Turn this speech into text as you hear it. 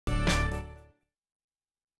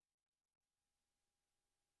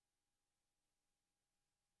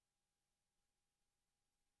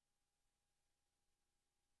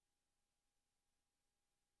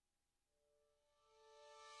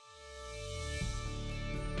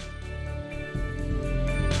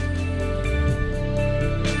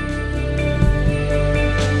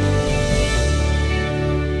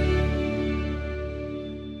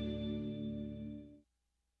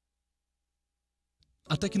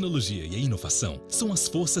tecnologia e a inovação são as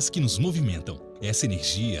forças que nos movimentam. Essa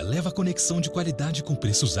energia leva a conexão de qualidade com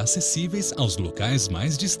preços acessíveis aos locais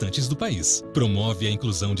mais distantes do país. Promove a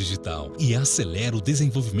inclusão digital e acelera o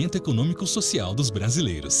desenvolvimento econômico-social dos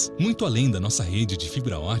brasileiros. Muito além da nossa rede de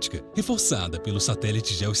fibra ótica, reforçada pelo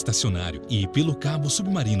satélite geoestacionário e pelo cabo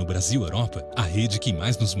submarino Brasil-Europa, a rede que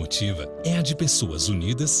mais nos motiva é a de pessoas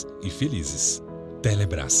unidas e felizes.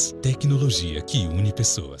 Telebrás, tecnologia que une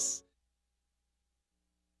pessoas.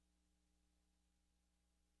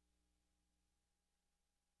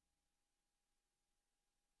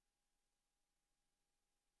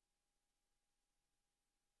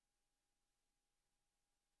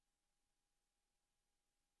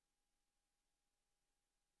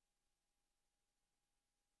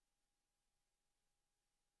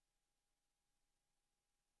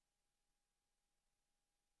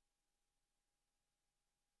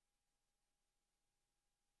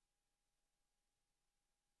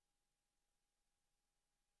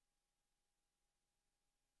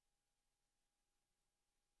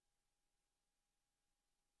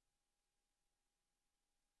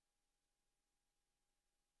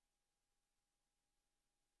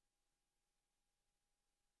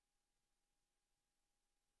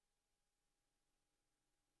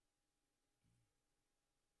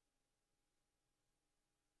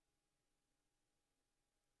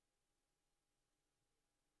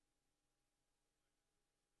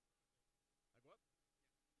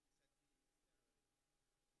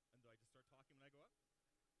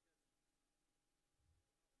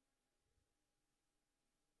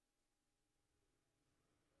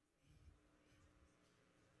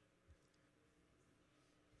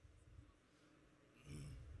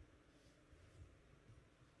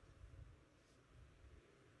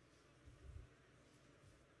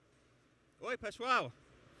 Oi, pessoal.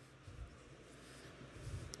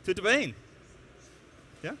 Tudo bem?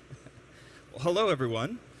 Yeah? Well, hello,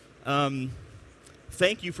 everyone.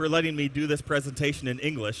 Thank you for letting me do this presentation in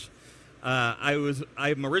English.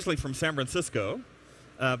 I'm originally from San Francisco,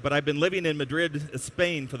 but I've been living in Madrid,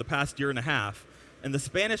 Spain for the past year and a half. And the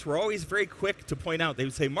Spanish were always very quick to point out, they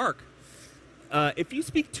would say, Mark, if you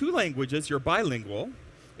speak 2 languages, you're bilingual.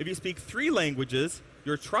 If you speak 3 languages,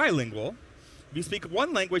 you're trilingual. If you speak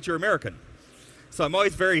 1 language, you're American. So I'm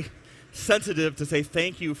always very sensitive to say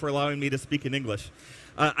thank you for allowing me to speak in English.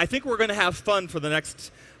 I think we're going to have fun for the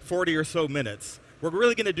next 40 or so minutes. We're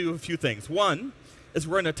really going to do a few things. One is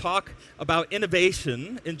we're going to talk about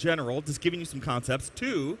innovation in general, just giving you some concepts.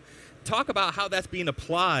 2, talk about how that's being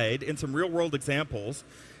applied in some real-world examples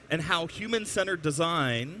and how human-centered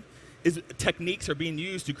design techniques are being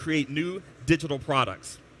used to create new digital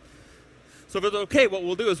products. So if it's okay, what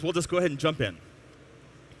we'll do is we'll just go ahead and jump in.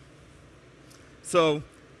 So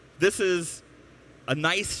this is a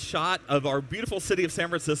nice shot of our beautiful city of San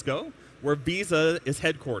Francisco, where Visa is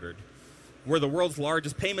headquartered. We're the world's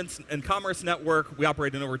largest payments and commerce network. We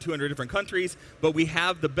operate in over 200 different countries, but we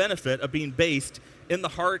have the benefit of being based in the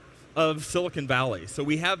heart of Silicon Valley. So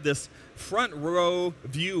we have this front row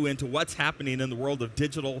view into what's happening in the world of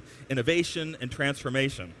digital innovation and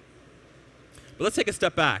transformation. But let's take a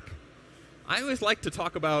step back. I always like to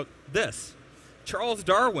talk about this. Charles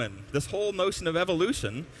Darwin, this whole notion of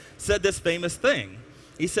evolution, said this famous thing.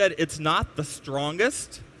 He said, it's not the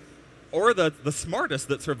strongest or the smartest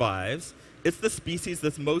that survives, it's the species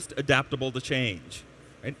that's most adaptable to change.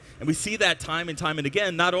 Right? And we see that time and time and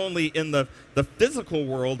again, not only in the physical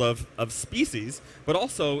world of species, but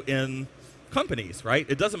also in companies, right?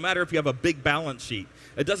 It doesn't matter if you have a big balance sheet.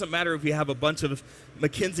 It doesn't matter if you have a bunch of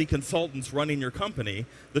McKinsey consultants running your company.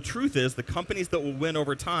 The truth is the companies that will win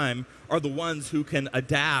over time are the ones who can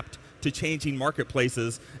adapt to changing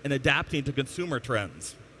marketplaces and adapting to consumer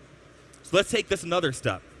trends. So let's take this another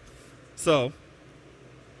step. So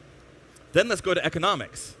then let's go to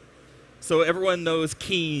economics. So everyone knows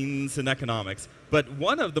Keynes in economics, but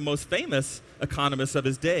one of the most famous economists of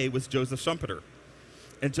his day was Joseph Schumpeter.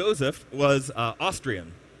 And Joseph was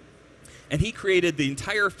Austrian. And he created the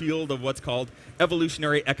entire field of what's called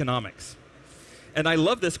evolutionary economics. And I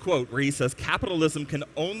love this quote where he says, capitalism can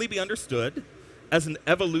only be understood as an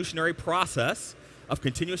evolutionary process of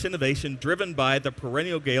continuous innovation driven by the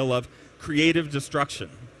perennial gale of creative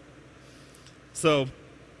destruction. So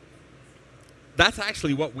that's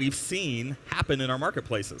actually what we've seen happen in our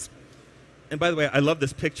marketplaces. And by the way, I love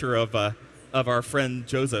this picture of our friend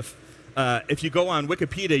Joseph. If you go on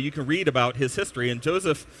Wikipedia, you can read about his history. And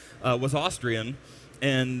Joseph was Austrian,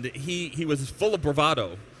 and he was full of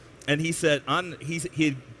bravado. And he said,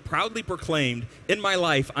 he proudly proclaimed, in my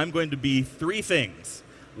life, I'm going to be 3 things.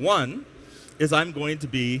 One is I'm going to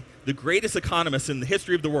be the greatest economist in the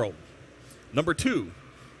history of the world. Number 2,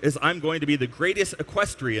 is I'm going to be the greatest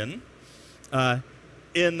equestrian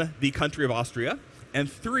in the country of Austria.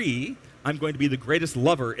 And 3, I'm going to be the greatest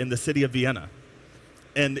lover in the city of Vienna.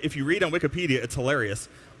 And if you read on Wikipedia, it's hilarious.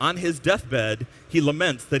 On his deathbed, he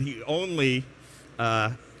laments that he only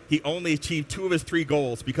achieved 2 of his 3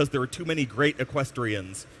 goals because there were too many great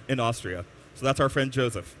equestrians in Austria. So that's our friend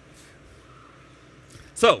Joseph.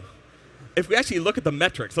 So if we actually look at the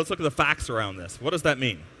metrics, let's look at the facts around this. What does that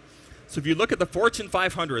mean? So if you look at the Fortune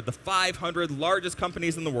 500, the 500 largest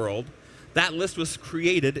companies in the world, that list was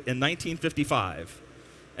created in 1955.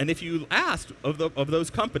 And if you asked of those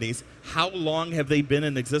companies, how long have they been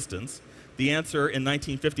in existence, the answer in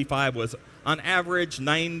 1955 was, on average,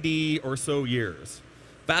 90 or so years.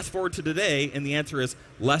 Fast forward to today, and the answer is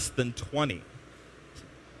less than 20.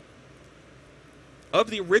 Of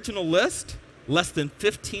the original list, less than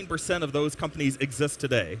 15% of those companies exist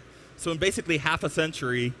today. So in basically half a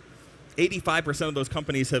century, 85% of those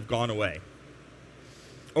companies have gone away.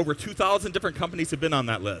 Over 2,000 different companies have been on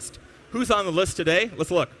that list. Who's on the list today?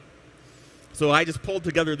 Let's look. So I just pulled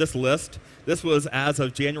together this list. This was as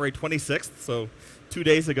of January 26th, so 2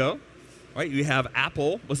 days ago. Right, you have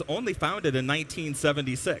Apple, was only founded in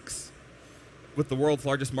 1976 with the world's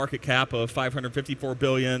largest market cap of $554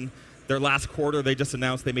 billion. Their last quarter, they just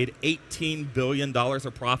announced they made $18 billion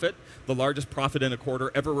of profit, the largest profit in a quarter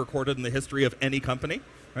ever recorded in the history of any company.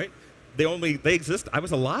 Right? They exist. I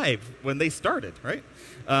was alive when they started. Right?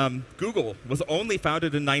 Google was only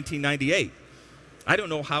founded in 1998. I don't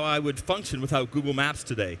know how I would function without Google Maps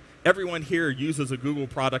today. Everyone here uses a Google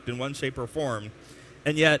product in one shape or form,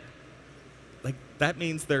 and yet, that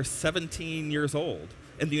means they're 17 years old.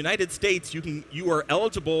 In the United States, you are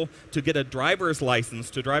eligible to get a driver's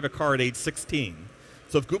license to drive a car at age 16.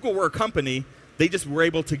 So if Google were a company, they just were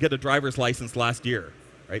able to get a driver's license last year,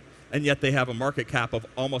 right? And yet they have a market cap of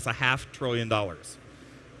almost $500 billion.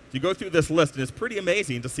 You go through this list, and it's pretty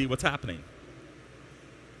amazing to see what's happening.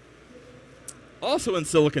 Also in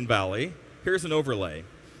Silicon Valley, here's an overlay.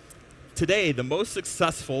 Today, the most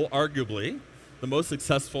successful, arguably, the most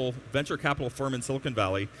successful venture capital firm in Silicon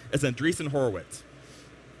Valley is Andreessen Horowitz.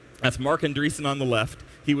 That's Mark Andreessen on the left.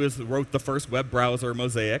 He wrote the first web browser,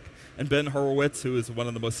 Mosaic. And Ben Horowitz, who is one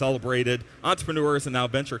of the most celebrated entrepreneurs and now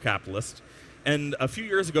venture capitalists. And a few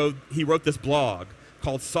years ago, he wrote this blog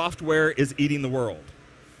called Software is Eating the World.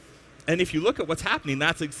 And if you look at what's happening,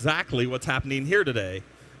 that's exactly what's happening here today.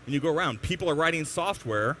 And you go around, people are writing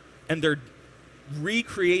software, and they're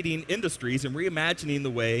recreating industries and reimagining the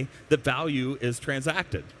way that value is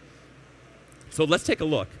transacted. So let's take a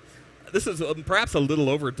look. This is perhaps a little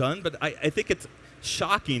overdone, but I think it's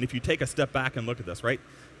shocking if you take a step back and look at this, right?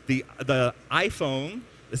 The iPhone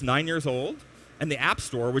is 9 years old, and the App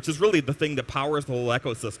Store, which is really the thing that powers the whole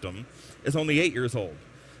ecosystem, is only 8 years old.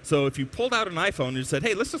 So if you pulled out an iPhone and you said,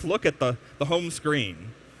 hey, let's just look at the home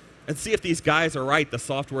screen and see if these guys are right, the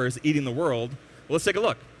software is eating the world, well, let's take a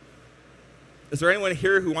look. Is there anyone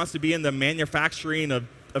here who wants to be in the manufacturing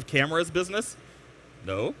of cameras business?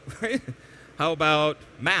 No. How about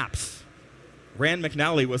maps? Rand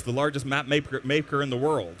McNally was the largest map maker in the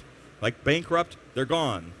world. Like bankrupt, they're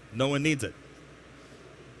gone. No one needs it.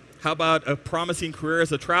 How about a promising career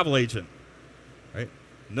as a travel agent? Right?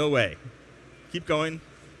 No way. Keep going.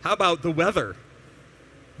 How about the weather?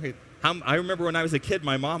 Right? I remember when I was a kid,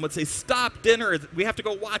 my mom would say, stop dinner. We have to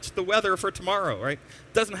go watch the weather for tomorrow. Right?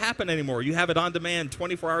 It doesn't happen anymore. You have it on demand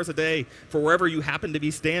 24 hours a day for wherever you happen to be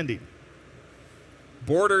standing.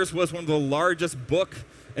 Borders was one of the largest book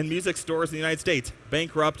and music stores in the United States.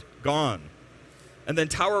 Bankrupt, gone. And then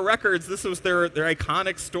Tower Records, this was their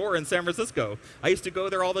iconic store in San Francisco. I used to go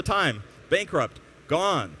there all the time. Bankrupt,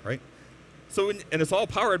 gone, right? So, and it's all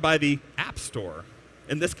powered by the App Store,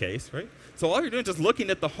 in this case, right? So all you're doing is just looking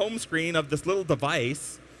at the home screen of this little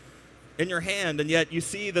device in your hand, and yet you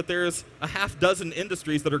see that there's a half dozen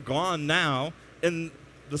industries that are gone now in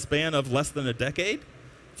the span of less than a decade.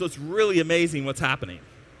 So it's really amazing what's happening.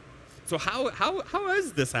 So how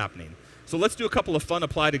is this happening? So let's do a couple of fun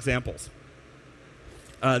applied examples.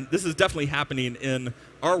 This is definitely happening in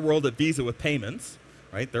our world at Visa with payments,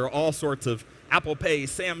 right? There are all sorts of Apple Pay,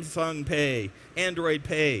 Samsung Pay, Android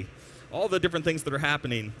Pay, all the different things that are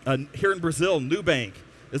happening. Here in Brazil, Nubank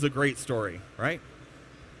is a great story, right?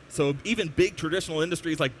 So even big traditional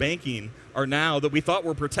industries like banking are now, that we thought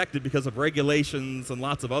were protected because of regulations and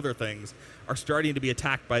lots of other things, are starting to be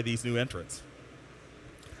attacked by these new entrants.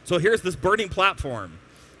 So here's this burning platform.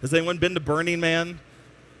 Has anyone been to Burning Man?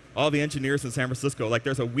 All the engineers in San Francisco, like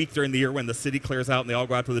there's a week during the year when the city clears out and they all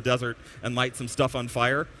go out to the desert and light some stuff on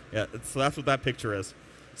fire. Yeah, so that's what that picture is.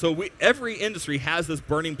 So every industry has this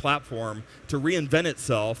burning platform to reinvent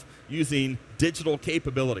itself using digital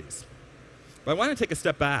capabilities. But I want to take a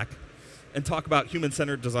step back and talk about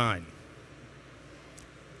human-centered design.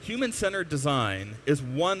 Human-centered design is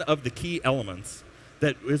one of the key elements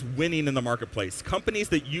that is winning in the marketplace. Companies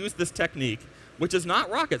that use this technique, which is not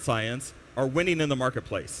rocket science, are winning in the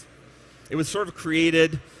marketplace. It was sort of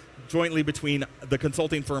created jointly between the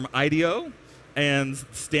consulting firm IDEO and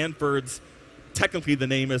Stanford's, technically the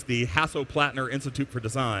name is the Hasso-Plattner Institute for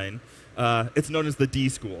Design. It's known as the D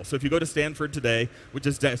School. So if you go to Stanford today, which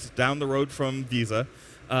is down the road from Visa,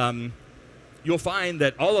 you'll find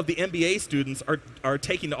that all of the MBA students are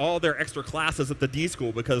taking all their extra classes at the D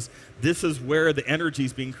School because this is where the energy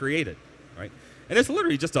is being created, right? And it's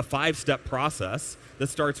literally just a 5-step process that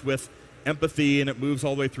starts with empathy and it moves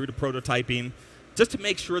all the way through to prototyping, just to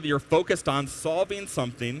make sure that you're focused on solving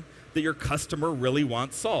something that your customer really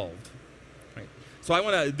wants solved. Right?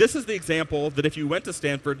 So this is the example that if you went to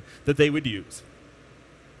Stanford that they would use.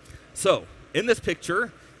 So in this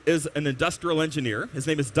picture is an industrial engineer. His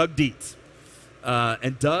name is Doug Dietz.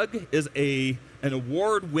 And Doug is an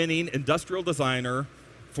award-winning industrial designer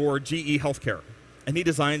for GE Healthcare. And he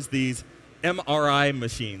designs these MRI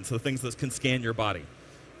machines, so things that can scan your body.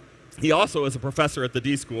 He also is a professor at the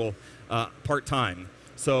D School part-time.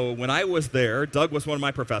 So when I was there, Doug was one of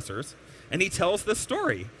my professors, and he tells this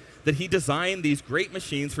story that he designed these great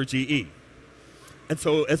machines for GE. And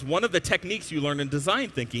so as one of the techniques you learn in design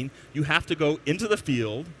thinking, you have to go into the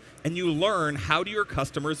field and you learn how do your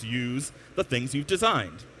customers use the things you've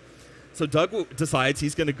designed. So Doug decides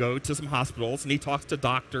he's going to go to some hospitals, and he talks to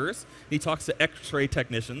doctors, and he talks to x-ray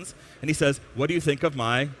technicians, and he says, what do you think of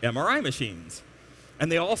my MRI machines?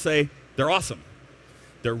 And they all say, they're awesome.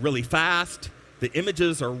 They're really fast. The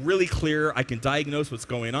images are really clear. I can diagnose what's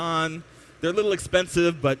going on. They're a little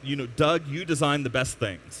expensive, but Doug, you design the best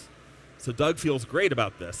things. So Doug feels great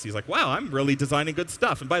about this. He's like, wow, I'm really designing good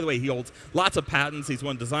stuff. And by the way, he holds lots of patents. He's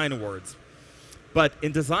won design awards. But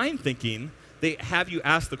in design thinking, they have you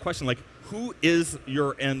ask the question, like, who is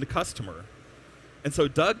your end customer? And so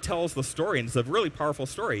Doug tells the story, and it's a really powerful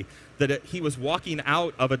story, that he was walking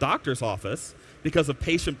out of a doctor's office because of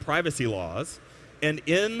patient privacy laws.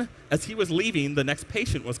 And as he was leaving, the next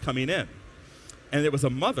patient was coming in. And it was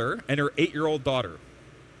a mother and her 8-year-old daughter.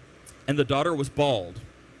 And the daughter was bald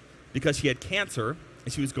because she had cancer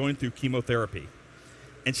and she was going through chemotherapy.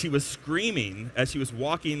 And she was screaming as she was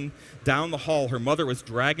walking down the hall. Her mother was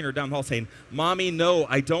dragging her down the hall saying, Mommy, no,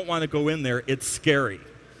 I don't want to go in there. It's scary.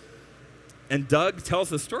 And Doug tells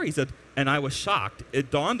the story. He said, and I was shocked.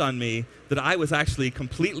 It dawned on me that I was actually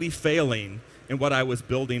completely failing in what I was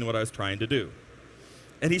building and what I was trying to do.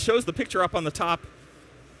 And he shows the picture up on the top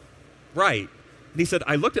right. And he said,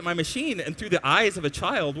 I looked at my machine, and through the eyes of a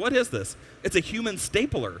child, what is this? It's a human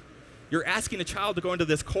stapler. You're asking a child to go into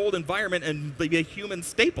this cold environment and be a human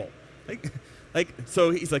staple.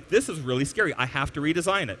 So he's like, this is really scary. I have to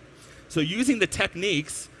redesign it. So using the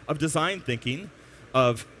techniques of design thinking,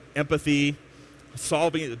 of empathy,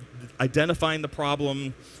 identifying the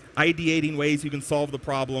problem, ideating ways you can solve the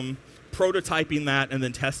problem, prototyping that, and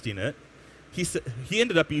then testing it, he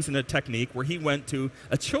ended up using a technique where he went to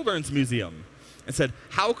a children's museum and said,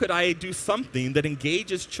 how could I do something that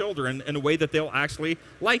engages children in a way that they'll actually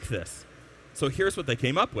like this? So here's what they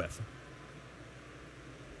came up with.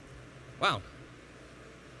 Wow.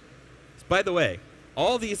 By the way,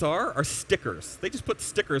 all these are stickers. They just put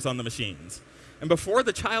stickers on the machines. And before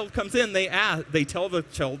the child comes in, they tell the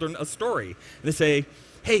children a story. And they say,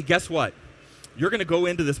 hey, guess what? You're going to go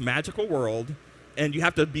into this magical world, and you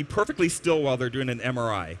have to be perfectly still while they're doing an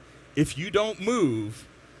MRI. If you don't move,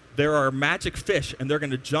 there are magic fish, and they're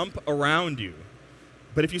going to jump around you.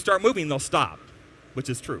 But if you start moving, they'll stop, which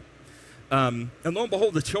is true. And lo and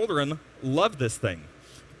behold, the children love this thing.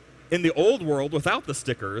 In the old world, without the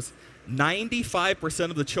stickers, 95%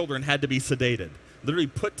 of the children had to be sedated, literally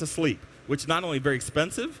put to sleep, which is not only very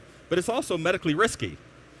expensive, but it's also medically risky.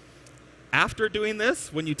 After doing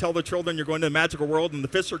this, when you tell the children you're going to the magical world and the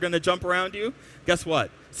fish are going to jump around you, guess what?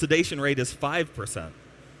 Sedation rate is 5%.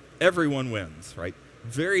 Everyone wins, right?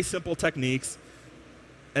 Very simple techniques,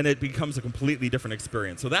 and it becomes a completely different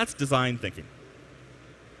experience. So that's design thinking.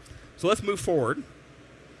 So let's move forward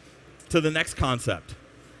to the next concept.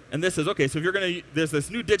 And this is, okay, so if there's this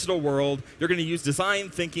new digital world, you're going to use design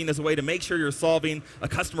thinking as a way to make sure you're solving a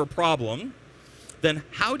customer problem, then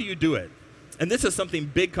how do you do it? And this is something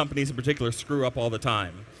big companies in particular screw up all the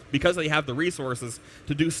time because they have the resources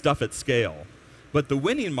to do stuff at scale. But the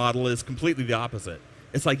winning model is completely the opposite.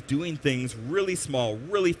 It's like doing things really small,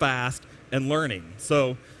 really fast, and learning.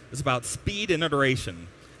 So it's about speed and iteration.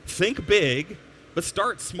 Think big, but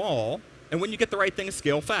start small, and when you get the right thing,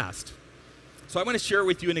 scale fast. So I want to share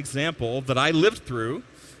with you an example that I lived through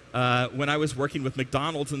when I was working with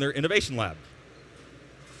McDonald's in their innovation lab.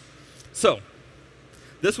 So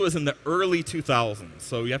this was in the early 2000s,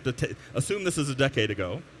 so you have to assume this is a decade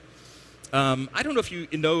ago. I don't know if you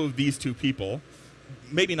know these two people,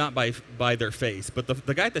 maybe not by their face, but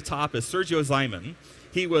the guy at the top is Sergio Zyman.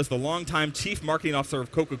 He was the longtime chief marketing officer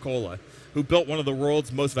of Coca-Cola, who built one of the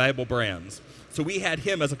world's most valuable brands. So we had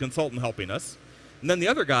him as a consultant helping us. And then the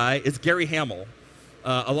other guy is Gary Hamel,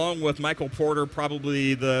 along with Michael Porter,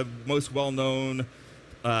 probably the most well-known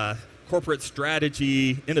corporate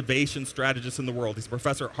strategy, innovation strategist in the world. He's a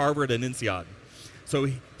professor at Harvard and INSEAD. So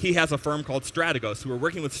he has a firm called Strategos, who are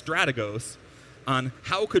working with Strategos on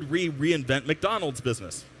how could we reinvent McDonald's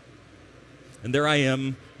business. And there I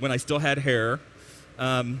am when I still had hair.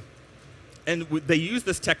 And they use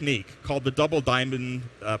this technique called the double diamond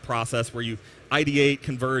process, where you ideate,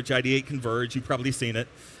 converge. You've probably seen it.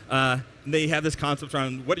 They have this concept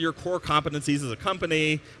around what are your core competencies as a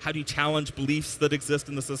company, how do you challenge beliefs that exist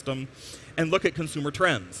in the system, and look at consumer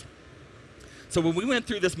trends. So when we went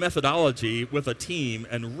through this methodology with a team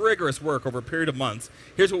and rigorous work over a period of months,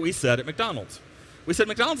 here's what we said at McDonald's. We said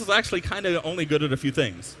McDonald's is actually kind of only good at a few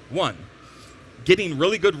things. One, getting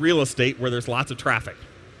really good real estate where there's lots of traffic.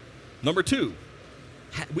 Number two,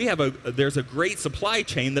 there's a great supply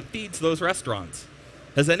chain that feeds those restaurants.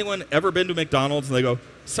 Has anyone ever been to McDonald's and they go,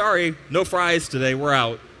 sorry, no fries today, we're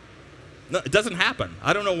out? No, it doesn't happen.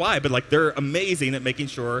 I don't know why, but like they're amazing at making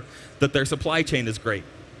sure that their supply chain is great.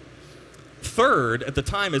 Third, at the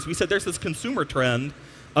time, is we said there's this consumer trend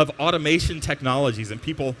of automation technologies, and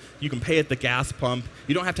people, you can pay at the gas pump.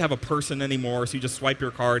 You don't have to have a person anymore, so you just swipe your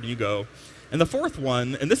card and you go. And the fourth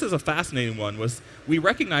one, and this is a fascinating one, was we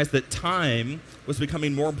recognized that time was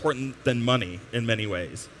becoming more important than money in many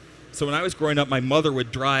ways. So when I was growing up, my mother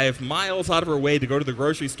would drive miles out of her way to go to the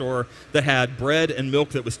grocery store that had bread and milk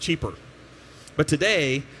that was cheaper. But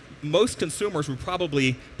today, most consumers would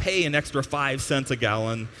probably pay an extra 5 cents a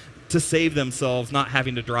gallon to save themselves not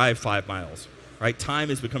having to drive 5 miles. Right? Time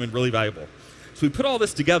is becoming really valuable. So we put all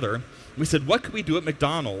this together, and we said, what could we do at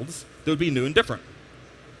McDonald's that would be new and different?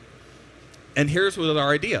 And here's what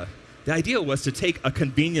our idea. The idea was to take a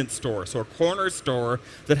convenience store, so a corner store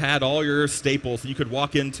that had all your staples that you could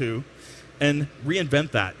walk into, and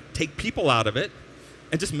reinvent that. Take people out of it,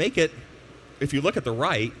 and just make it, if you look at the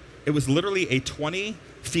right, it was literally a 20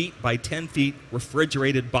 feet by 10 feet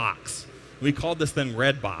refrigerated box. We called this thing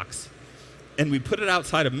Red Box. And we put it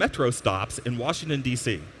outside of metro stops in Washington,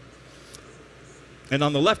 D.C. And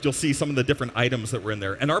on the left, you'll see some of the different items that were in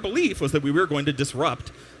there. And our belief was that we were going to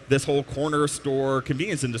disrupt this whole corner store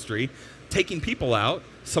convenience industry, taking people out.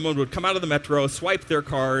 Someone would come out of the metro, swipe their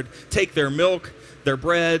card, take their milk, their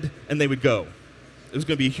bread, and they would go. It was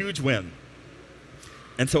going to be a huge win.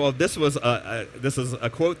 And so this is a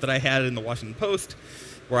quote that I had in the Washington Post,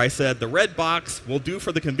 where I said, the Red Box will do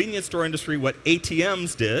for the convenience store industry what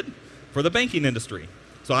ATMs did for the banking industry.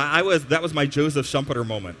 So that was my Joseph Schumpeter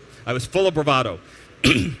moment. I was full of bravado.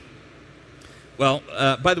 Well,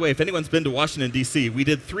 by the way, if anyone's been to Washington, D.C., we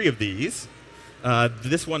did 3 of these.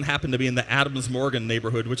 This one happened to be in the Adams-Morgan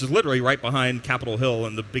neighborhood, which is literally right behind Capitol Hill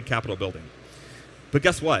and the big Capitol building. But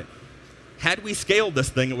guess what? Had we scaled this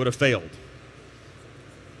thing, it would have failed.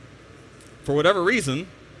 For whatever reason,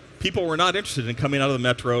 people were not interested in coming out of the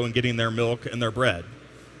metro and getting their milk and their bread.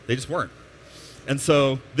 They just weren't. And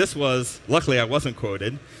so this was, luckily I wasn't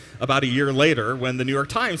quoted, about a year later when the New York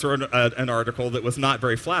Times wrote an article that was not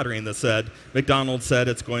very flattering that said, McDonald's said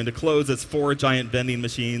it's going to close its 4 giant vending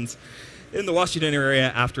machines in the Washington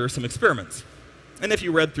area after some experiments. And if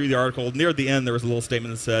you read through the article, near the end there was a little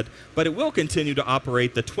statement that said, but it will continue to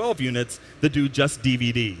operate the 12 units that do just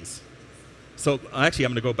DVDs. So actually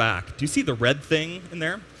I'm going to go back. Do you see the red thing in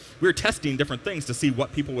there? We were testing different things to see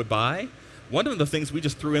what people would buy. One of the things we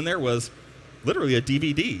just threw in there was literally a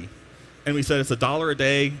DVD. And we said it's $1 a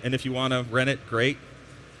day, and if you want to rent it, great.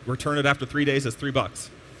 Return it after 3 days, it's $3.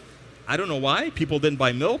 I don't know why. People didn't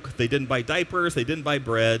buy milk, they didn't buy diapers, they didn't buy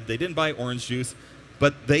bread, they didn't buy orange juice,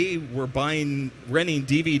 but they were renting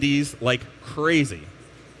DVDs like crazy.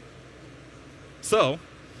 So,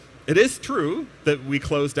 it is true that we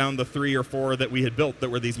closed down the 3 or 4 that we had built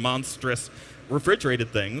that were these monstrous refrigerated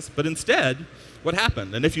things, but instead, what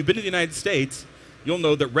happened? And if you've been to the United States, you'll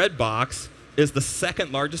know that Redbox is the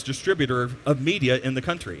second largest distributor of media in the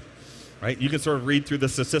country. Right? You can sort of read through the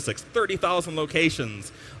statistics. 30,000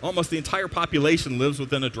 locations. Almost the entire population lives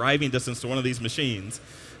within a driving distance to one of these machines.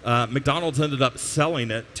 McDonald's ended up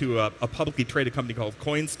selling it to a publicly traded company called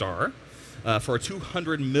Coinstar. for a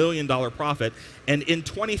 $200 million profit. And in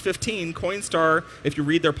 2015, Coinstar, if you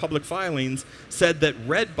read their public filings, said that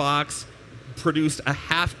Redbox produced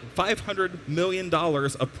 $500 million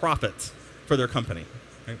of profits for their company.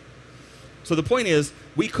 Right? So the point is,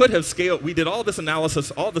 we could have scaled, we did all this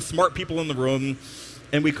analysis, all the smart people in the room,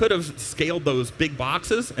 and we could have scaled those big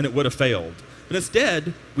boxes, and it would have failed. But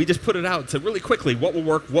instead, we just put it out, said really quickly what will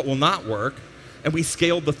work, what will not work, and we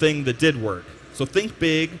scaled the thing that did work. So think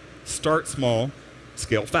big, start small,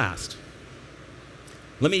 scale fast.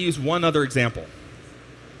 Let me use one other example.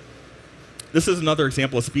 This is another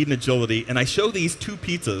example of speed and agility, and I show these two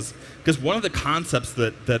pizzas because one of the concepts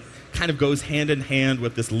that kind of goes hand in hand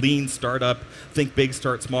with this lean startup, think big,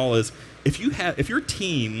 start small, is if you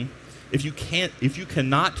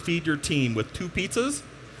cannot feed your team with 2 pizzas,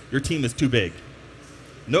 your team is too big.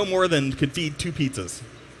 No more than could feed 2 pizzas.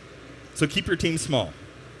 So keep your team small.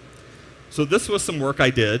 So this was some work I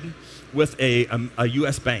did with a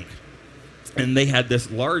US bank, and they had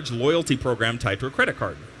this large loyalty program tied to a credit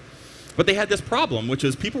card. But they had this problem, which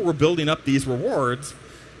is people were building up these rewards,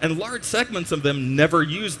 and large segments of them never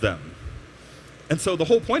used them. And so the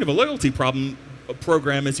whole point of a loyalty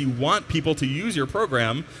program is you want people to use your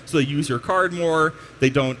program so they use your card more, they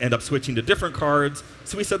don't end up switching to different cards.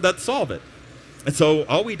 So we said, let's solve it. And so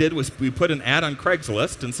all we did was we put an ad on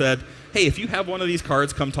Craigslist and said, hey, if you have one of these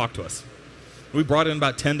cards, come talk to us. We brought in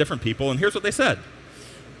about 10 different people, and here's what they said.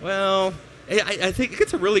 Well, I think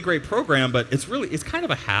it's a really great program, but it's kind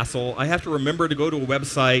of a hassle. I have to remember to go to a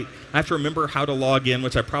website. I have to remember how to log in,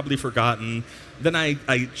 which I've probably forgotten. Then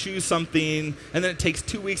I choose something, and then it takes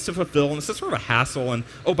 2 weeks to fulfill, and it's just sort of a hassle. And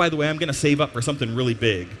oh, by the way, I'm going to save up for something really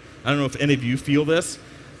big. I don't know if any of you feel this.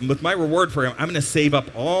 With my reward program, I'm going to save up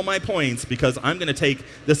all my points because I'm going to take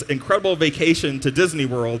this incredible vacation to Disney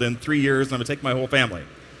World in 3 years, and I'm going to take my whole family.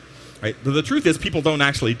 Right? But the truth is, people don't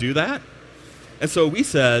actually do that. And so we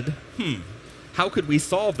said, how could we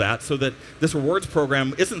solve that so that this rewards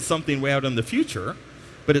program isn't something way out in the future,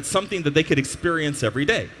 but it's something that they could experience every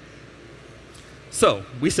day? So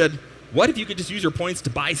we said, what if you could just use your points to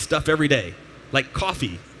buy stuff every day, like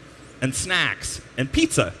coffee and snacks and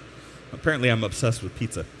pizza? Apparently, I'm obsessed with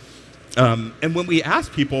pizza. And when we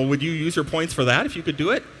asked people, would you use your points for that if you could do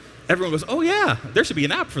it? Everyone goes, oh, yeah, there should be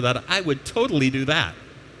an app for that. I would totally do that.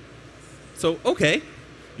 So, OK,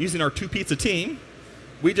 using our 2-pizza team,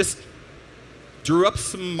 we just drew up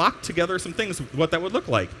mocked together some things, what that would look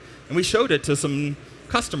like. And we showed it to some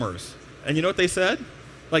customers. And you know what they said?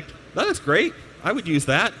 Like, that looks great. I would use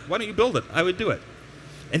that. Why don't you build it? I would do it.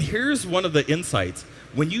 And here's one of the insights.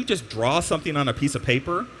 When you just draw something on a piece of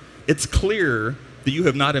paper, it's clear that you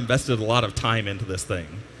have not invested a lot of time into this thing.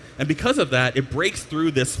 And because of that, it breaks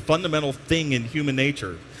through this fundamental thing in human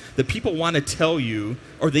nature that people want to tell you,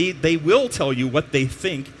 or they will tell you what they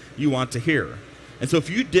think you want to hear. And so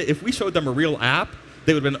if we showed them a real app,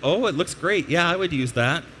 they would have been, oh, it looks great. Yeah, I would use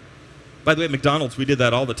that. By the way, at McDonald's, we did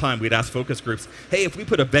that all the time. We'd ask focus groups, hey, if we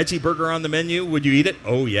put a veggie burger on the menu, would you eat it?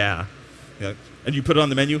 Oh, yeah. And you put it on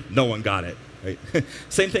the menu, no one got it. Right?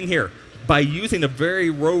 Same thing here. By using a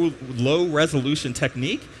very low resolution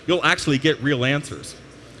technique, you'll actually get real answers.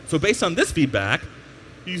 So based on this feedback,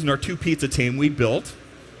 using our 2-pizza team, we built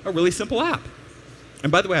a really simple app.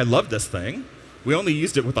 And by the way, I love this thing. We only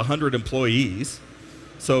used it with 100 employees.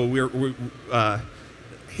 So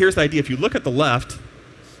here's the idea. If you look at the left,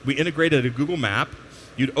 we integrated a Google map.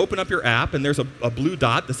 You'd open up your app, and there's a blue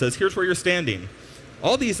dot that says, here's where you're standing.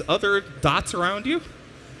 All these other dots around you,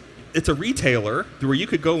 it's a retailer where you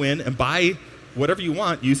could go in and buy whatever you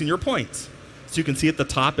want using your points. So you can see at the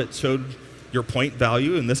top it showed your point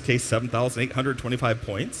value, in this case 7,825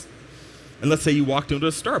 points. And let's say you walked into a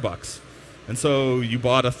Starbucks. And so you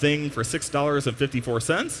bought a thing for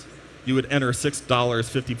 $6.54. You would enter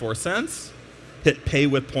 $6.54, hit pay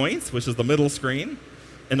with points, which is the middle screen.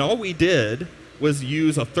 And all we did was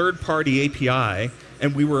use a third-party API,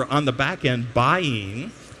 and we were on the back end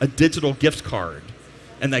buying a digital gift card.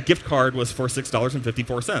 And that gift card was for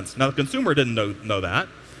 $6.54. Now, the consumer didn't know that.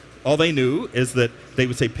 All they knew is that they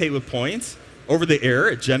would say pay with points. Over the air,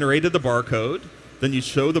 it generated the barcode. Then you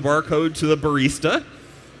show the barcode to the barista.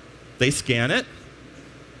 They scan it.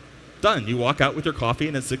 Done. You walk out with your coffee,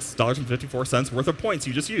 and it's $6.54 worth of points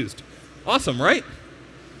you just used. Awesome, right?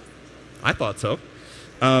 I thought so.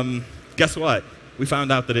 Guess what? We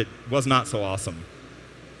found out that it was not so awesome.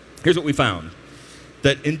 Here's what we found.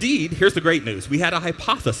 That indeed, here's the great news. We had a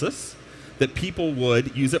hypothesis that people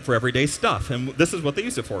would use it for everyday stuff. And this is what they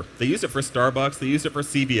used it for. They used it for Starbucks. They used it for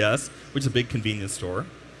CVS, which is a big convenience store.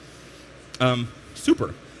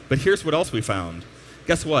 Super. But here's what else we found.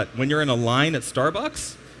 Guess what? When you're in a line at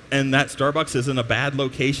Starbucks, and that Starbucks is in a bad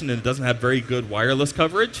location and it doesn't have very good wireless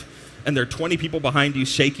coverage, and there are 20 people behind you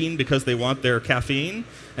shaking because they want their caffeine,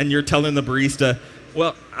 and you're telling the barista,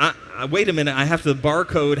 well, wait a minute, the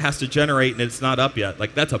barcode has to generate and it's not up yet.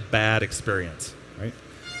 Like, that's a bad experience, right?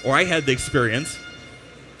 Or I had the experience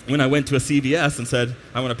when I went to a CVS and said,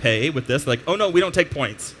 I want to pay with this. Like, oh no, we don't take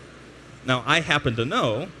points. Now, I happen to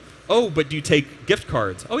know, oh, but do you take gift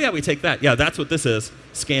cards? Oh yeah, we take that. Yeah, that's what this is.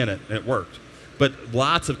 Scan it, and it worked. But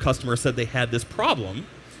lots of customers said they had this problem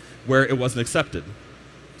where it wasn't accepted.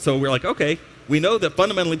 So we're like, okay, we know that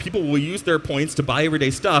fundamentally people will use their points to buy everyday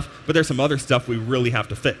stuff, but there's some other stuff we really have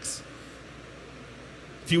to fix.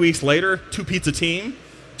 A few weeks later, Two Pizza Team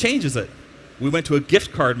changes it. We went to a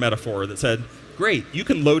gift card metaphor that said, great, you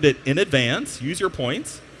can load it in advance, use your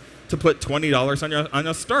points, to put $20 on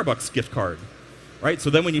your Starbucks gift card. Right?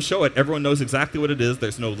 So then when you show it, everyone knows exactly what it is.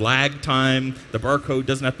 There's no lag time. The barcode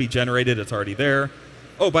doesn't have to be generated. It's already there.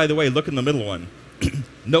 Oh, by the way, look in the middle one.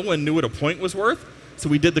 No one knew what a point was worth, so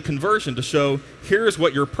we did the conversion to show here's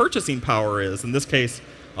what your purchasing power is. In this case,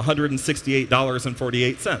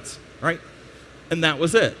 $168.48, right? And that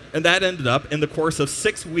was it. And that ended up, in the course of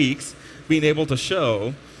 6 weeks, being able to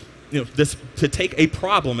show, this, to take a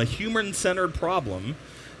problem, a human-centered problem,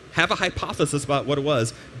 have a hypothesis about what it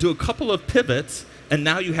was, do a couple of pivots, and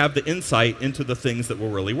now you have the insight into the things that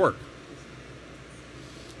will really work.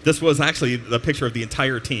 This was actually the picture of the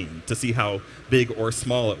entire team to see how big or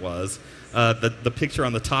small it was. The picture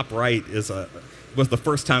on the top right was the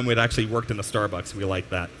first time we'd actually worked in a Starbucks. We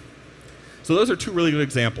liked that. So those are two really good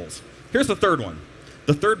examples. Here's the third one.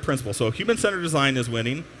 The third principle. So human-centered design is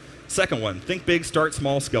winning. Second one, think big, start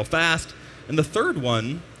small, scale fast. And the third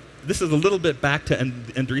one, this is a little bit back to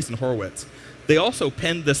Andreessen Horowitz. They also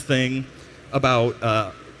penned this thing about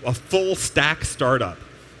a full stack startup.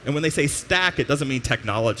 And when they say stack, it doesn't mean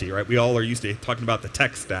technology, right? We all are used to talking about the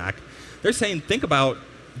tech stack. They're saying think about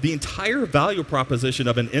the entire value proposition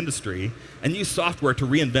of an industry and use software to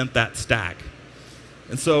reinvent that stack.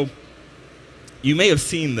 And so you may have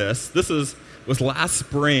seen this. This was last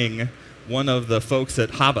spring. One of the folks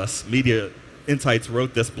at Havas Media Insights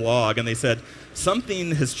wrote this blog, and they said,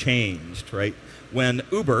 something has changed, right? When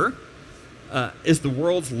Uber is the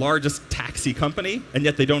world's largest taxi company, and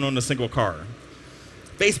yet they don't own a single car.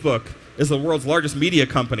 Facebook is the world's largest media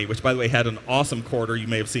company, which, by the way, had an awesome quarter you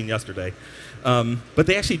may have seen yesterday. But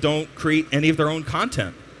they actually don't create any of their own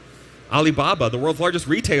content. Alibaba, the world's largest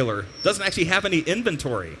retailer, doesn't actually have any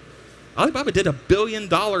inventory. Alibaba did $1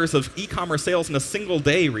 billion of e-commerce sales in a single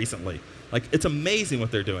day recently. Like, it's amazing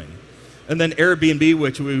what they're doing. And then Airbnb,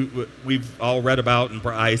 which we've all read about, and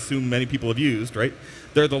I assume many people have used, right?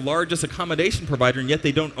 They're the largest accommodation provider, and yet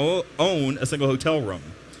they don't own a single hotel room.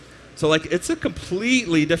 So, like, it's a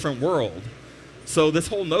completely different world. So this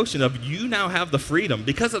whole notion of you now have the freedom,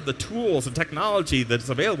 because of the tools and technology that's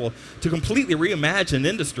available, to completely reimagine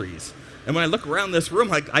industries. And when I look around this room,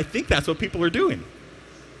 like, I think that's what people are doing.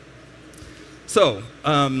 So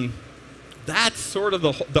that's sort of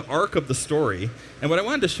the arc of the story. And what I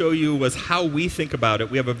wanted to show you was how we think about it.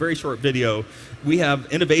 We have a very short video. We have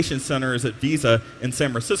innovation centers at Visa in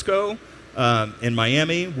San Francisco, in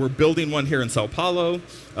Miami. We're building one here in Sao Paulo,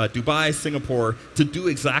 Dubai, Singapore, to do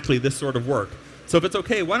exactly this sort of work. So if it's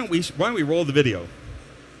okay, why don't we roll the video?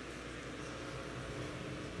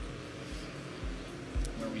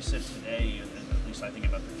 Where we sit today, at least I think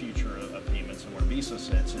about the future of payments and where Visa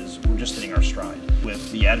sits, is we're just hitting our stride.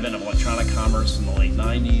 With the advent of electronic commerce in the late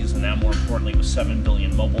 90s, and now more importantly with 7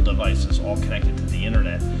 billion mobile devices all connected to the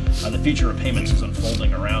internet, the future of payments is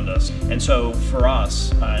unfolding around us. And so for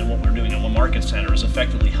us, and what we're doing at One Market Center is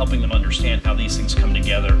effectively helping them understand how these things come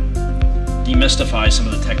together, demystify some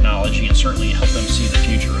of the technology, and certainly help them see the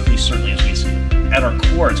future, or at least certainly as we see it. At our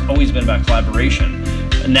core, it's always been about collaboration.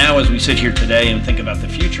 And now as we sit here today and think about the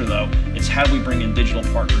future, though, it's how do we bring in digital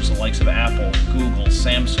partners, the likes of Apple, Google,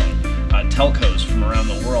 Samsung, telcos from around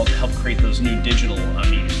the world to help create those new digital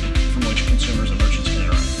means from which consumers and merchants can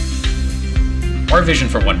interact. Our vision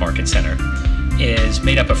for One Market Center is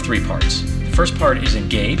made up of 3 parts. The first part is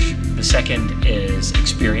engage, the second is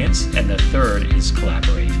experience, and the third is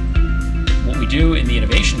collaborate. What we do in the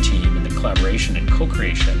innovation team, in the collaboration and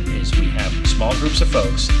co-creation, is we have small groups of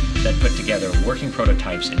folks that put together working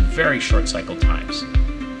prototypes in very short cycle times.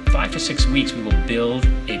 5 to 6 weeks, we will build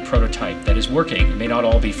a prototype that is working. It may not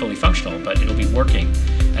all be fully functional, but it'll be working,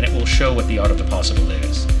 and it will show what the art of the possible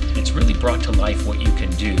is. It's really brought to life what you can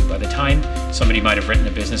do. By the time somebody might have written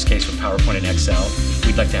a business case with PowerPoint and Excel,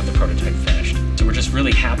 we'd like to have the prototype finished. So we're just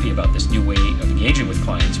really happy about this new way of engaging with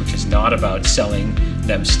clients, which is not about selling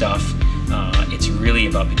them stuff. It's really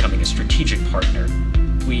about becoming a strategic partner.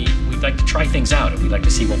 We like to try things out, and we like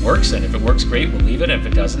to see what works, and if it works, great, we'll leave it, and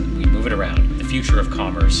if it doesn't, we move it around. The future of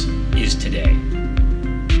commerce is today.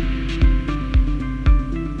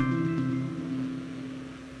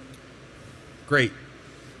 Great.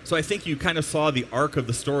 So I think you kind of saw the arc of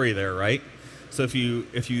the story there, right? So if you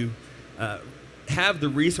have the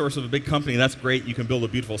resource of a big company, that's great. You can build a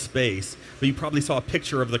beautiful space. But you probably saw a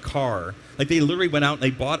picture of the car. Like they literally went out and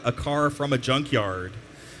they bought a car from a junkyard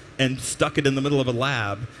and stuck it in the middle of a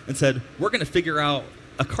lab and said, we're going to figure out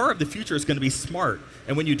a car of the future is going to be smart.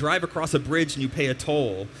 And when you drive across a bridge and you pay a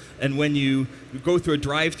toll, and when you go through a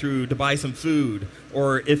drive-through to buy some food,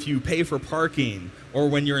 or if you pay for parking, or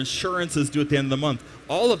when your insurance is due at the end of the month,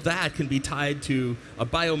 all of that can be tied to a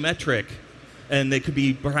biometric, and it could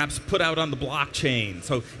be perhaps put out on the blockchain.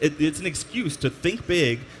 So it's an excuse to think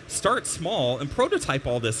big, start small, and prototype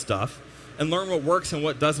all this stuff, and learn what works and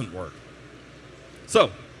what doesn't work.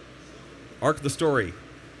 So, arc of the story.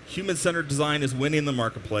 Human-centered design is winning the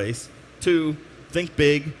marketplace. 2, think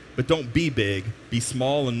big, but don't be big. Be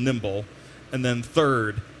small and nimble. And then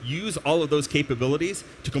 3rd, use all of those capabilities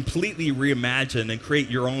to completely reimagine and create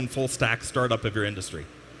your own full-stack startup of your industry.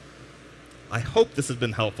 I hope this has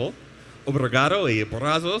been helpful. Obrigado y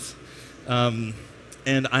abrazos.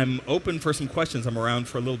 And I'm open for some questions. I'm around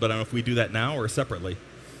for a little bit. I don't know if we do that now or separately.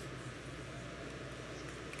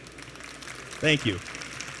 Thank you.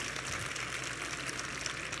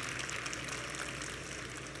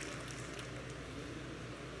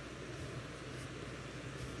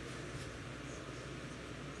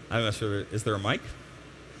 I'm not sure. Is there a mic?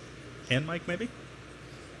 Hand mic, maybe?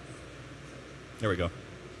 There we go.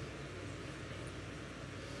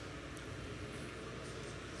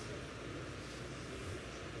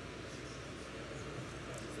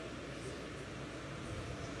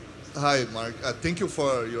 Hi, Mark. Thank you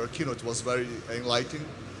for your keynote. It was very enlightening.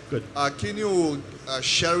 Good. Can you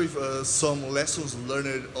share with us some lessons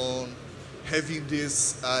learned on having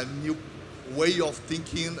this new way of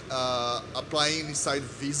thinking applying inside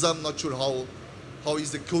Visa? I'm not sure how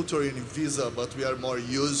is the culture in Visa, but we are more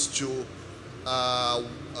used to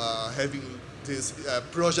having this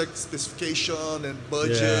project specification and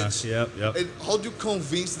budget. Yeah, yep. And how do you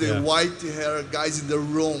convince the white-haired guys in the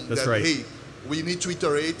room that, hey, we need to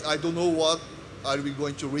iterate. I don't know what are we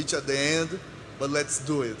going to reach at the end, but let's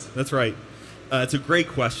do it. That's right. It's a great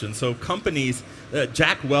question. So companies,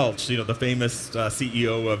 Jack Welch, the famous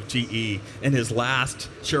CEO of GE, in his last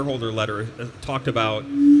shareholder letter talked about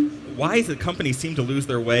why is it companies seem to lose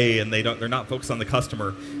their way and they're not focused on the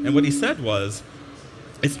customer. And what he said was,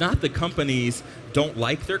 it's not that companies don't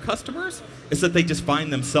like their customers, it's that they just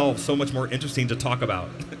find themselves so much more interesting to talk about,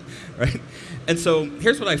 right? And so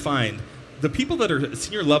here's what I find. The people that are at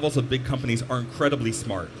senior levels of big companies are incredibly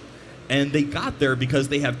smart. And they got there because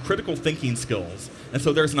they have critical thinking skills. And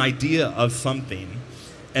so there's an idea of something.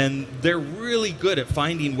 And they're really good at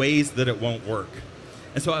finding ways that it won't work.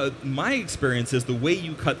 And so my experience is the way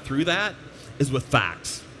you cut through that is with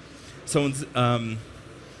facts. So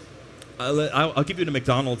I'll give you a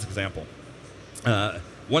McDonald's example.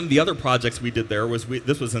 One of the other projects we did there was,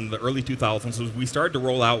 this was in the early 2000s, was we started to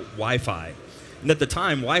roll out Wi-Fi. And at the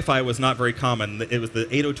time, Wi-Fi was not very common. It was the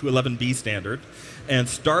 802.11b standard. And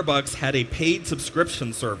Starbucks had a paid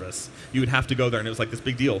subscription service. You would have to go there, and it was like this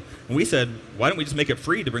big deal. And we said, why don't we just make it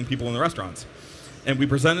free to bring people in the restaurants? And we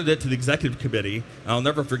presented it to the executive committee. And I'll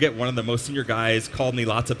never forget, one of the most senior guys called me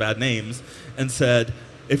lots of bad names and said,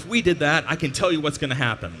 if we did that, I can tell you what's going to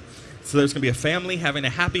happen. So there's going to be a family having a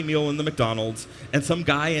Happy Meal in the McDonald's, and some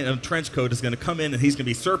guy in a trench coat is going to come in and he's going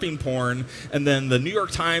to be surfing porn, and then the New York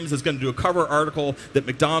Times is going to do a cover article that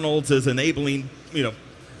McDonald's is enabling,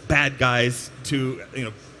 bad guys to,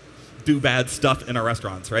 do bad stuff in our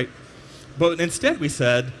restaurants, right? But instead we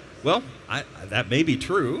said, well, that may be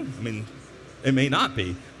true. I mean, it may not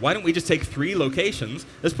be. Why don't we just take 3 locations,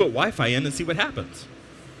 let's put Wi-Fi in and see what happens?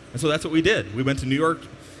 And so that's what we did. We went to New York.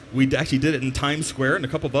 We actually did it in Times Square and a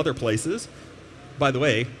couple of other places. By the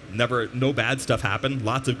way, no bad stuff happened.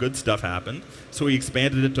 Lots of good stuff happened. So we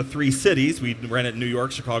expanded it to 3 cities. We ran it in New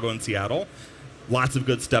York, Chicago, and Seattle. Lots of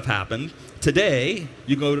good stuff happened. Today,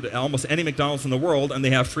 you go to almost any McDonald's in the world, and they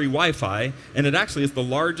have free Wi-Fi. And it actually is the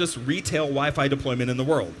largest retail Wi-Fi deployment in the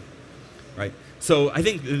world, right? So I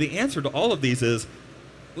think the answer to all of these is,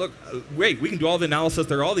 look, wait, we can do all the analysis.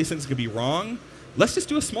 There are all these things that could be wrong. Let's just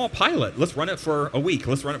do a small pilot. Let's run it for a week.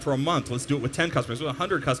 Let's run it for a month. Let's do it with 10 customers, with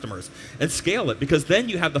 100 customers, and scale it. Because then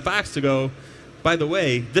you have the facts to go, by the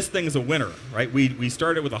way, this thing is a winner, right? We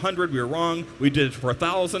started with 100. We were wrong. We did it for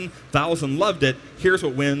 1,000. 1,000 loved it. Here's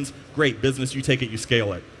what wins. Great business. You take it. You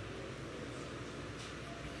scale it.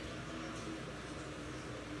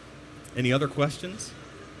 Any other questions?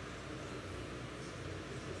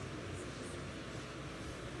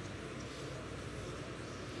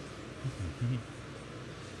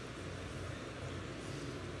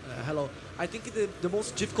 Hello. I think the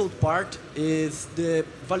most difficult part is the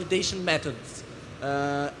validation methods.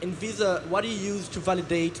 In Visa, what do you use to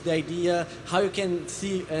validate the idea, how you can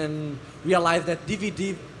see and realize that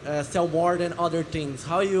DVD sell more than other things?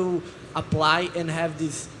 How you apply and have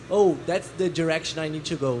this, oh, that's the direction I need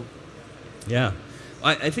to go? Yeah.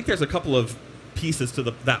 I think there's a couple of pieces to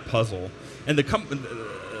that puzzle. And the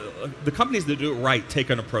companies that do it right take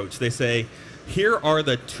an approach. They say, here are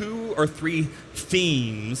the 2 or 3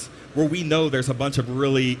 themes where we know there's a bunch of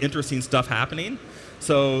really interesting stuff happening.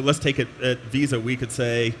 So let's take it at Visa. We could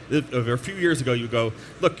say, a few years ago, you go,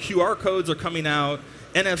 look, QR codes are coming out.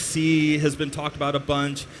 NFC has been talked about a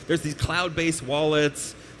bunch. There's these cloud-based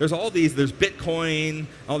wallets. There's all these, there's Bitcoin,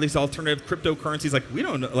 all these alternative cryptocurrencies. Like, we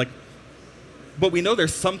don't know, like, but we know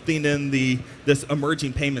there's something in this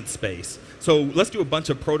emerging payment space. So let's do a bunch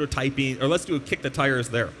of prototyping, or let's do a kick the tires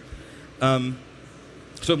there.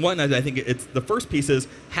 So one, I think it's the first piece is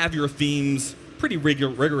have your themes pretty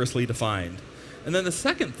rigorously defined. And then the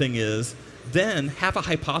second thing is then have a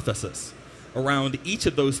hypothesis around each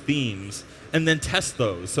of those themes and then test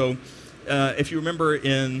those. So if you remember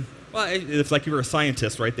well, it's like you were a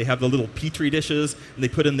scientist, right? They have the little Petri dishes, and they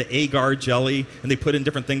put in the agar jelly, and they put in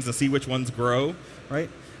different things to see which ones grow, right?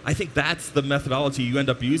 I think that's the methodology you end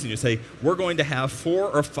up using. You say, we're going to have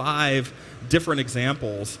 4 or 5 different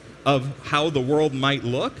examples of how the world might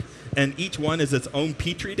look, and each one is its own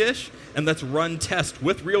Petri dish, and let's run tests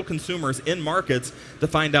with real consumers in markets to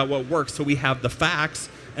find out what works. So we have the facts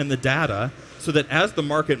and the data, so that as the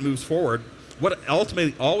market moves forward, what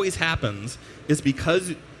ultimately always happens is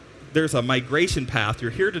because there's a migration path.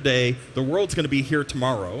 You're here today. The world's going to be here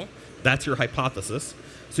tomorrow. That's your hypothesis.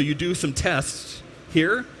 So you do some tests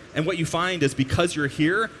here, and what you find is because you're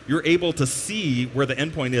here, you're able to see where the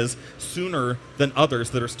endpoint is sooner than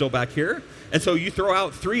others that are still back here. And so you throw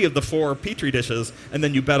out 3 of the 4 Petri dishes, and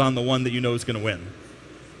then you bet on the one that you know is going to win.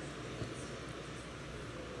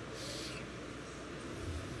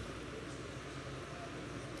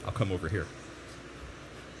 I'll come over here.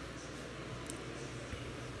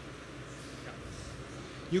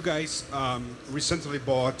 You guys recently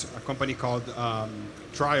bought a company called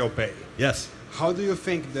TrialPay. Yes. How do you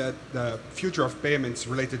think that the future of payments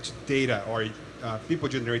related to data or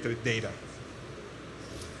people-generated data?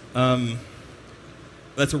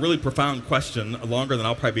 That's a really profound question, longer than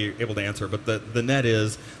I'll probably be able to answer. But the net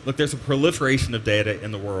is, look, there's a proliferation of data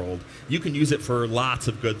in the world. You can use it for lots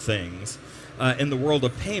of good things. In the world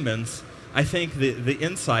of payments, I think the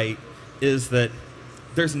insight is that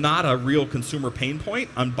there's not a real consumer pain point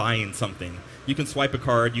on buying something. You can swipe a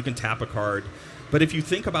card, you can tap a card. But if you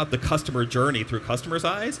think about the customer journey through customers'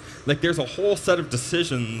 eyes, like there's a whole set of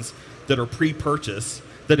decisions that are pre-purchase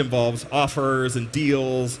that involves offers and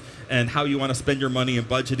deals and how you want to spend your money and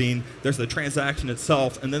budgeting. There's the transaction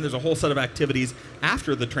itself, and then there's a whole set of activities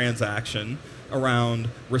after the transaction around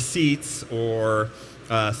receipts or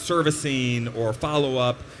servicing or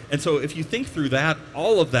follow-up. And so if you think through that,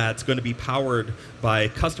 all of that's going to be powered by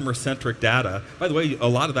customer-centric data. By the way, a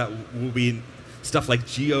lot of that will be stuff like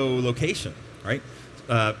geolocation, right?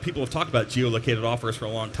 People have talked about geolocated offers for a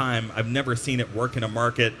long time. I've never seen it work in a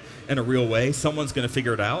market in a real way. Someone's going to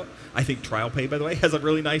figure it out. I think TrialPay, by the way, has a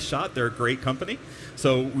really nice shot. They're a great company.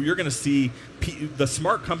 So you're going to see the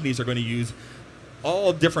smart companies are going to use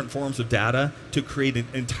all different forms of data to create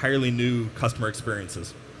entirely new customer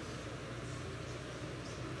experiences.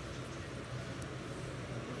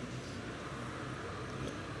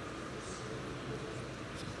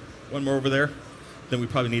 One more over there, then we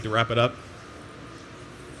probably need to wrap it up.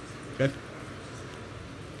 Okay.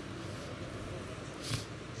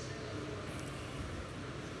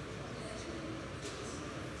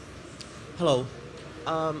 Hello.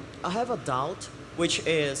 I have a doubt, which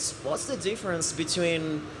is, what's the difference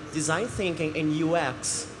between design thinking and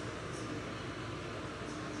UX?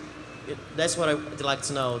 That's what I'd like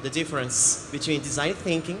to know, the difference between design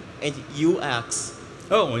thinking and UX.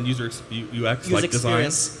 Oh, and user UX, User like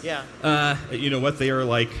experience, design? Yeah. You know what? They are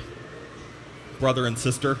like brother and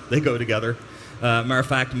sister. They go together. Matter of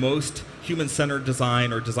fact, most human-centered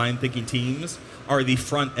design or design thinking teams are the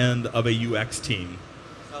front end of a UX team.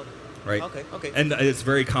 Oh. Right? Okay, okay. And it's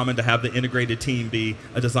very common to have the integrated team be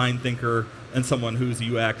a design thinker and someone who's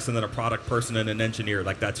UX and then a product person and an engineer.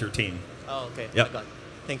 Like, that's your team. Oh, okay. Yep. I got it.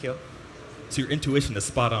 Thank you. So your intuition is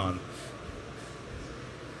spot on.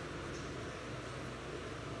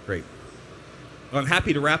 Great. Well, I'm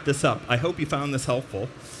happy to wrap this up. I hope you found this helpful.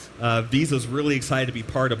 Visa's really excited to be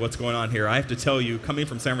part of what's going on here. I have to tell you, coming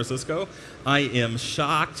from San Francisco, I am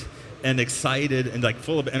shocked and excited and like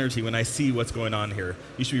full of energy when I see what's going on here.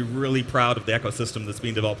 You should be really proud of the ecosystem that's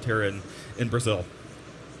being developed here in Brazil.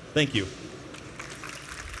 Thank you.